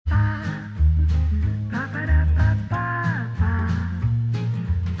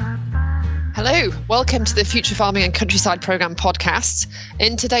Hello, welcome to the Future Farming and Countryside Programme podcast.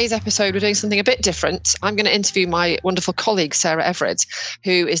 In today's episode, we're doing something a bit different. I'm going to interview my wonderful colleague, Sarah Everett,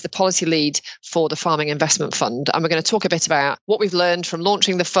 who is the policy lead for the Farming Investment Fund. And we're going to talk a bit about what we've learned from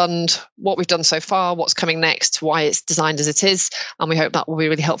launching the fund, what we've done so far, what's coming next, why it's designed as it is. And we hope that will be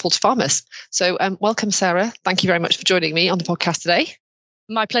really helpful to farmers. So welcome, Sarah. Thank you very much for joining me on the podcast today.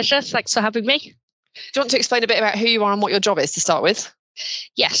 My pleasure. Thanks for having me. Do you want to explain a bit about who you are and what your job is to start with?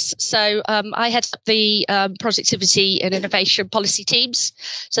 Yes. So I head up the productivity and innovation policy teams.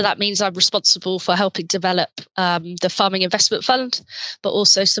 So that means I'm responsible for helping develop the Farming Investment Fund, but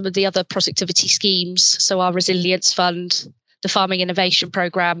also some of the other productivity schemes. So our Resilience Fund, the Farming Innovation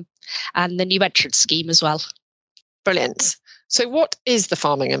Programme, and the New Entrant Scheme as well. Brilliant. So what is the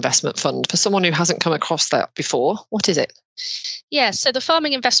Farming Investment Fund? For someone who hasn't come across that before, what is it? Yeah, so the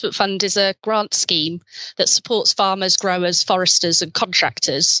Farming Investment Fund is a grant scheme that supports farmers, growers, foresters and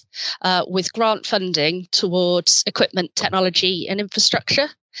contractors with grant funding towards equipment, technology and infrastructure.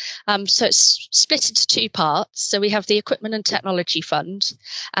 So it's split into two parts. So we have the Equipment and Technology Fund,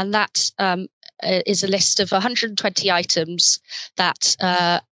 and that is a list of 120 items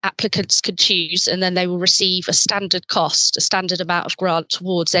that applicants can choose, and then they will receive a standard cost, a standard amount of grant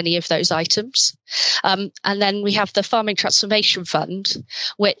towards any of those items. And then we have the Farming Transformation Fund,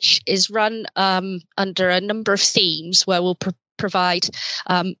 which is run under a number of themes where we'll provide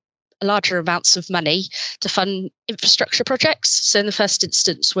larger amounts of money to fund infrastructure projects. So in the first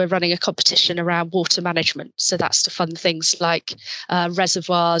instance, we're running a competition around water management. So that's to fund things like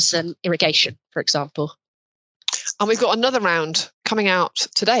reservoirs and irrigation, for example. And we've got another round coming out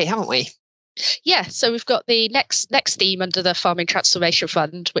today, haven't we? Yeah, so we've got the next theme under the Farming Transformation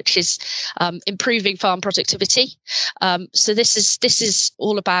Fund, which is improving farm productivity. So this is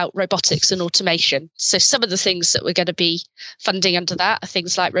all about robotics and automation. So some of the things that we're going to be funding under that are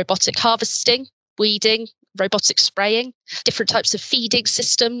things like robotic harvesting, weeding, robotic spraying, different types of feeding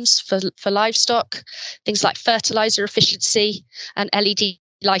systems for livestock, things like fertilizer efficiency and LED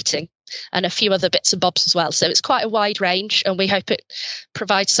lighting, and a few other bits and bobs as well. So it's quite a wide range, and we hope it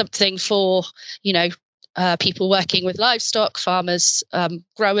provides something for, people working with livestock, farmers,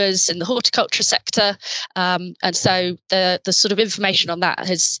 growers in the horticulture sector. And so the sort of information on that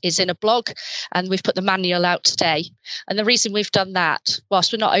is in a blog, and we've put the manual out today. And the reason we've done that,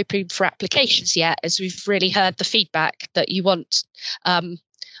 whilst we're not open for applications yet, is we've really heard the feedback that you want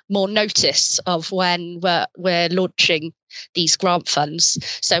more notice of when we're launching these grant funds.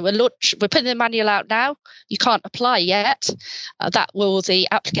 So we're putting the manual out now. You can't apply yet. The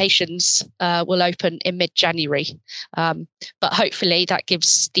applications will open in mid-January. But hopefully that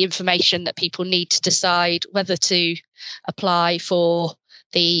gives the information that people need to decide whether to apply for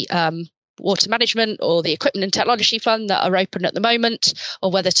the water management or the Equipment and Technology Fund that are open at the moment,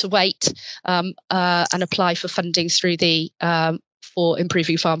 or whether to wait and apply for funding through the for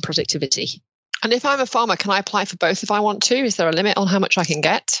improving farm productivity. And if I'm a farmer, can I apply for both if I want to? Is there a limit on how much I can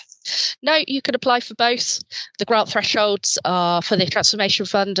get? No, you can apply for both. The grant thresholds are for the Transformation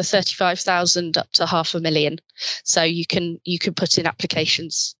Fund are 35,000 up to 500,000. So you can put in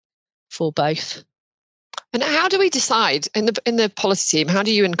applications for both. And how do we decide in the policy team? How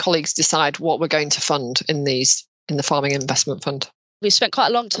do you and colleagues decide what we're going to fund in the Farming Investment Fund? We've spent quite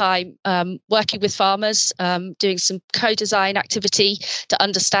a long time working with farmers, doing some co-design activity to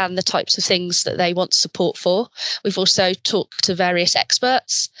understand the types of things that they want support for. We've also talked to various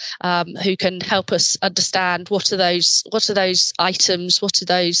experts who can help us understand what are those items, what are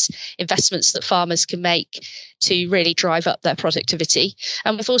those investments that farmers can make to really drive up their productivity.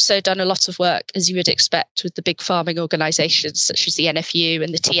 And we've also done a lot of work, as you would expect, with the big farming organisations such as the NFU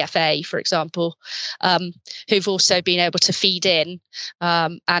and the TFA, for example, who've also been able to feed in.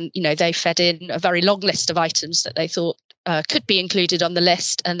 And they fed in a very long list of items that they thought could be included on the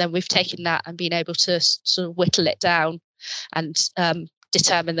list. And then we've taken that and been able to sort of whittle it down and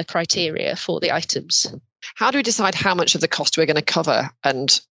determine the criteria for the items. How do we decide how much of the cost we're going to cover,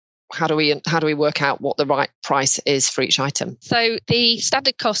 and how do we work out what the right price is for each item? So the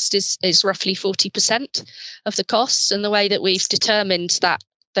standard cost is roughly 40% of the costs, and the way that we've determined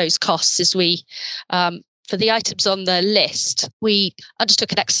those costs is for the items on the list, we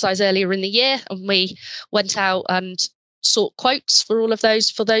undertook an exercise earlier in the year, and we went out and sought quotes for all of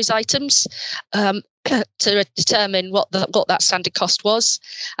those items to determine what that standard cost was.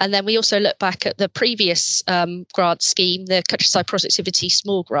 And then we also looked back at the previous grant scheme, the Countryside Productivity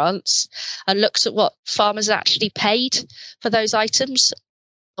Small Grants, and looked at what farmers actually paid for those items.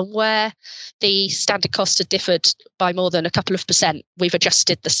 And where the standard cost had differed by more than a couple of percent, we've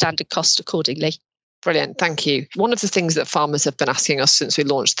adjusted the standard cost accordingly. Brilliant, thank you. One of the things that farmers have been asking us since we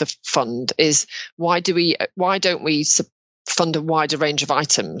launched the fund is why don't we fund a wider range of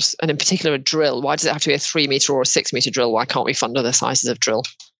items, and in particular a drill? Why does it have to be a 3 metre or a 6 metre drill? Why can't we fund other sizes of drill?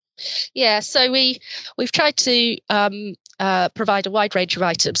 Yeah, so we've tried to provide a wide range of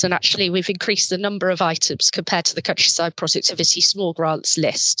items, and actually we've increased the number of items compared to the Countryside Productivity Small Grants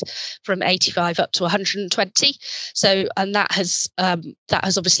list from 85 up to 120. So, and that has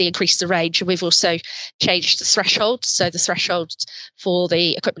obviously increased the range, and we've also changed the threshold. So the threshold for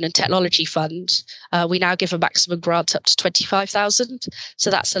the Equipment and Technology Fund, we now give a maximum grant up to 25,000. So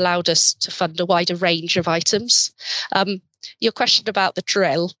that's allowed us to fund a wider range of items. Your question about the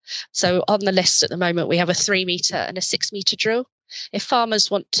drill. So on the list at the moment, we have a 3 metre and a 6 metre drill. If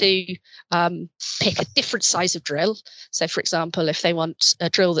farmers want to pick a different size of drill, so for example, if they want a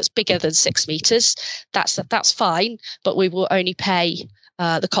drill that's bigger than 6 metres, that's fine, but we will only pay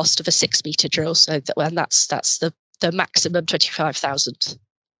the cost of a 6 metre drill. So that's the maximum 25,000.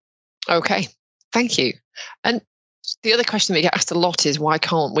 Okay, thank you. And the other question that we get asked a lot is why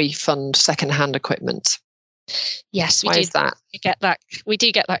can't we fund second-hand equipment? Yes, Why is that? We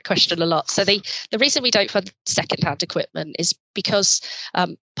do get that question a lot. So the reason we don't fund second-hand equipment is because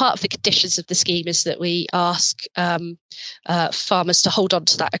part of the conditions of the scheme is that we ask farmers to hold on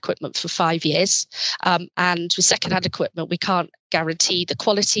to that equipment for 5 years. And with second-hand equipment, we can't guarantee the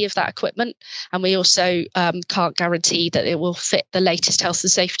quality of that equipment. And we also can't guarantee that it will fit the latest health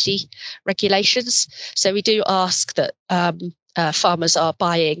and safety regulations. So we do ask that farmers are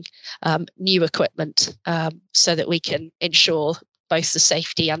buying new equipment so that we can ensure both the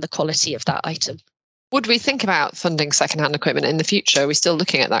safety and the quality of that item. Would we think about funding second-hand equipment in the future? Are we still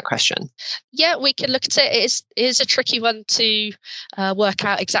looking at that question? Yeah, we can look at it. It is a tricky one to work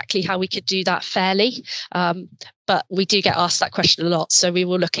out exactly how we could do that fairly. But we do get asked that question a lot. So we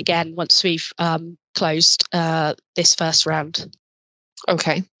will look again once we've closed this first round.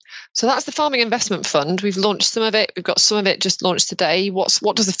 Okay. So that's the Farming Investment Fund. We've launched some of it. We've got some of it just launched today. What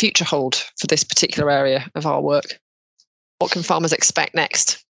does the future hold for this particular area of our work? What can farmers expect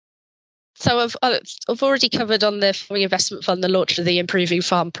next? So I've already covered on the Farming Investment Fund the launch of the Improving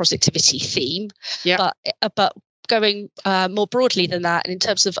Farm Productivity theme. Yeah. But going more broadly than that, and in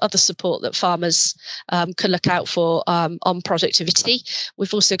terms of other support that farmers can look out for on productivity,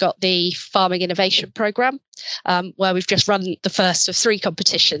 we've also got the Farming Innovation Programme, where we've just run the first of 3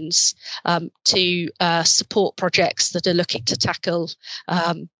 competitions to support projects that are looking to tackle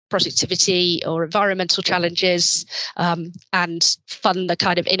productivity or environmental challenges and fund the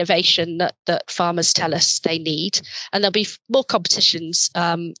kind of innovation that farmers tell us they need. And there'll be more competitions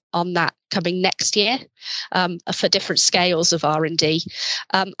on that coming next year for different scales of R&D.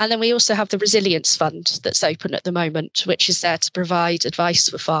 And then we also have the Resilience Fund that's open at the moment, which is there to provide advice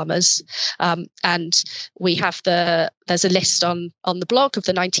for farmers. And we have there's a list on the blog of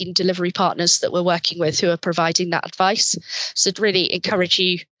the 19 delivery partners that we're working with who are providing that advice. So I'd really encourage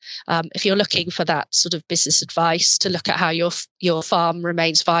you, if you're looking for that sort of business advice, to look at how your farm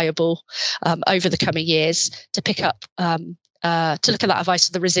remains viable over the coming years, to pick up to look at that advice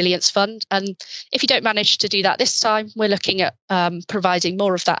of the Resilience Fund. And if you don't manage to do that this time, we're looking at providing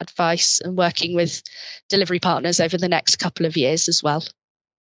more of that advice and working with delivery partners over the next couple of years as well.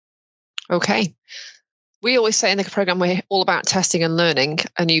 Okay. We always say in the programme we're all about testing and learning,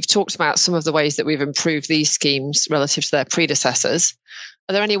 and you've talked about some of the ways that we've improved these schemes relative to their predecessors.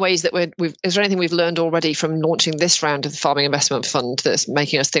 Are there any ways that is there anything we've learned already from launching this round of the Farming Investment Fund that's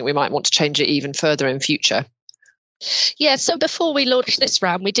making us think we might want to change it even further in future? Yeah, so before we launched this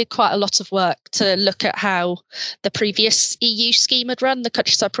round, we did quite a lot of work to look at how the previous EU scheme had run, the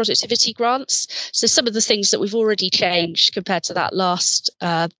Countryside Productivity Grants. So some of the things that we've already changed compared to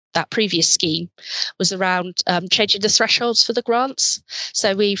that previous scheme was around changing the thresholds for the grants.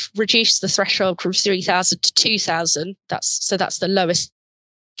 So we've reduced the threshold from 3,000 to 2,000. That's the lowest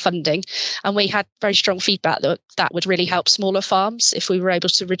funding, and we had very strong feedback that would really help smaller farms if we were able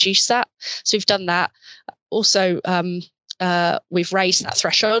to reduce that. So we've done that. Also, we've raised that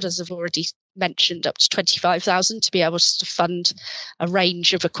threshold, as I've already mentioned, up to 25,000 to be able to fund a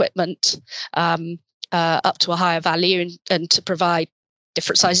range of equipment up to a higher value and to provide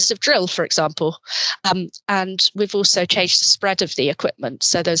different sizes of drill, for example. And we've also changed the spread of the equipment.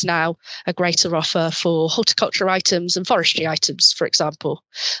 So there's now a greater offer for horticulture items and forestry items, for example.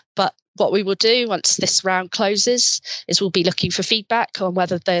 But what we will do once this round closes is we'll be looking for feedback on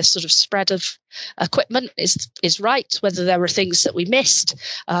whether the sort of spread of equipment is right, whether there are things that we missed,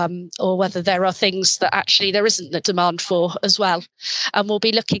 or whether there are things that actually there isn't the demand for as well. And we'll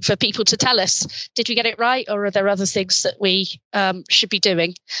be looking for people to tell us, did we get it right, or are there other things that we should be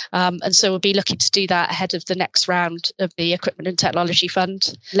doing? And so we'll be looking to do that ahead of the next round of the Equipment and Technology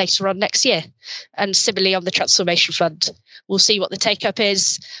Fund later on next year. And similarly on the Transformation Fund, we'll see what the take-up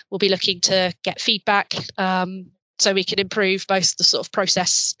is. We'll be looking to get feedback so we can improve both the sort of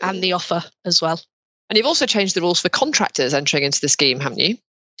process and the offer as well. And you've also changed the rules for contractors entering into the scheme, haven't you?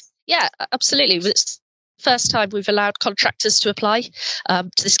 Yeah, absolutely. It's the first time we've allowed contractors to apply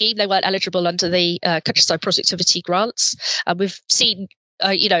to the scheme. They weren't eligible under the countryside productivity grants. And we've seen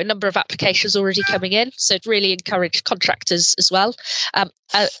a number of applications already coming in. So it really encouraged contractors as well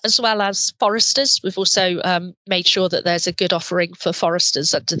as foresters. We've also made sure that there's a good offering for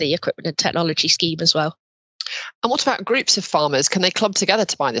foresters under the Equipment and Technology scheme as well. And what about groups of farmers? Can they club together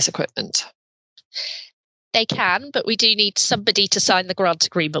to buy this equipment? They can, but we do need somebody to sign the grant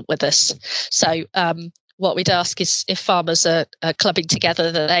agreement with us. So what we'd ask is if farmers are clubbing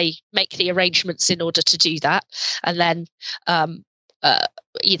together, that they make the arrangements in order to do that. And then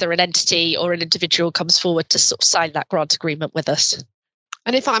either an entity or an individual comes forward to sort of sign that grant agreement with us.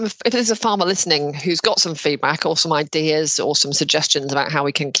 And if there's a farmer listening who's got some feedback or some ideas or some suggestions about how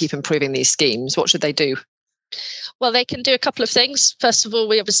we can keep improving these schemes, what should they do? Well, they can do a couple of things. First of all,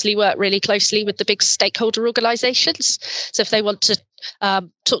 we obviously work really closely with the big stakeholder organisations. So if they want to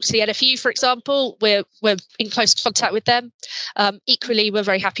talk to the NFU, for example, we're in close contact with them. Equally, we're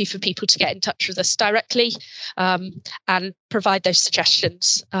very happy for people to get in touch with us directly and provide those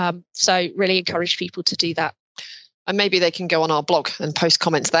suggestions. So really encourage people to do that. And maybe they can go on our blog and post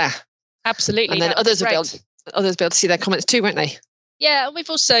comments there. Absolutely. And then others will be able to see their comments too, won't they? Yeah,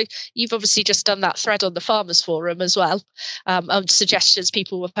 and you've obviously just done that thread on the Farmers Forum as well, on suggestions.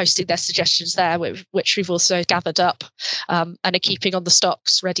 People were posting their suggestions there, which we've also gathered up and are keeping on the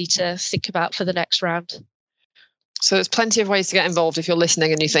stocks ready to think about for the next round. So there's plenty of ways to get involved if you're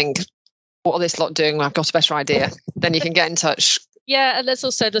listening and you think, what are this lot doing? Well, I've got a better idea. Then you can get in touch. Yeah, and there's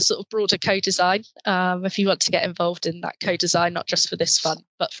also the sort of broader co-design, if you want to get involved in that co-design, not just for this fund,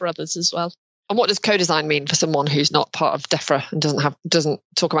 but for others as well. And what does co-design mean for someone who's not part of Defra and doesn't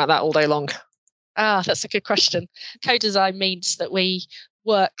talk about that all day long? That's a good question. Co-design means that we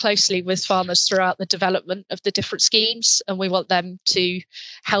work closely with farmers throughout the development of the different schemes, and we want them to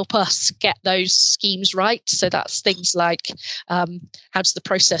help us get those schemes right. So that's things like how does the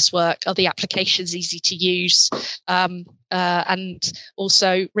process work? Are the applications easy to use? And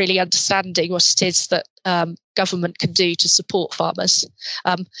also really understanding what it is that government can do to support farmers,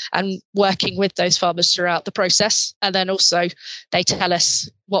 and working with those farmers throughout the process. And then also they tell us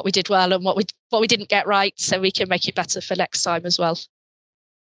what we did well and what we didn't get right, so we can make it better for next time as well.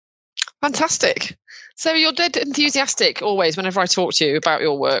 Fantastic. So you're dead enthusiastic always whenever I talk to you about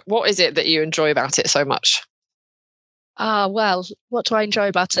your work. What is it that you enjoy about it so much? Well, what do I enjoy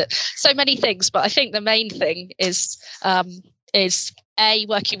about it? So many things, but I think the main thing is A,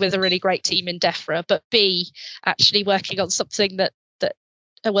 working with a really great team in Defra, but B, actually working on something that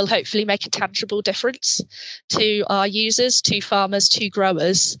will hopefully make a tangible difference to our users, to farmers, to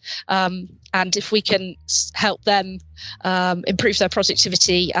growers. And if we can help them improve their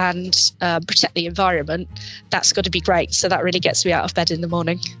productivity and protect the environment, that's got to be great. So that really gets me out of bed in the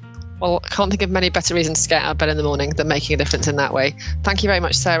morning. Well, I can't think of many better reasons to get out of bed in the morning than making a difference in that way. Thank you very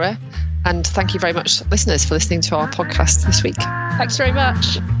much, Sarah. And thank you very much, listeners, for listening to our podcast this week. Thanks very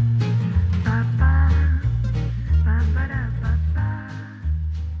much.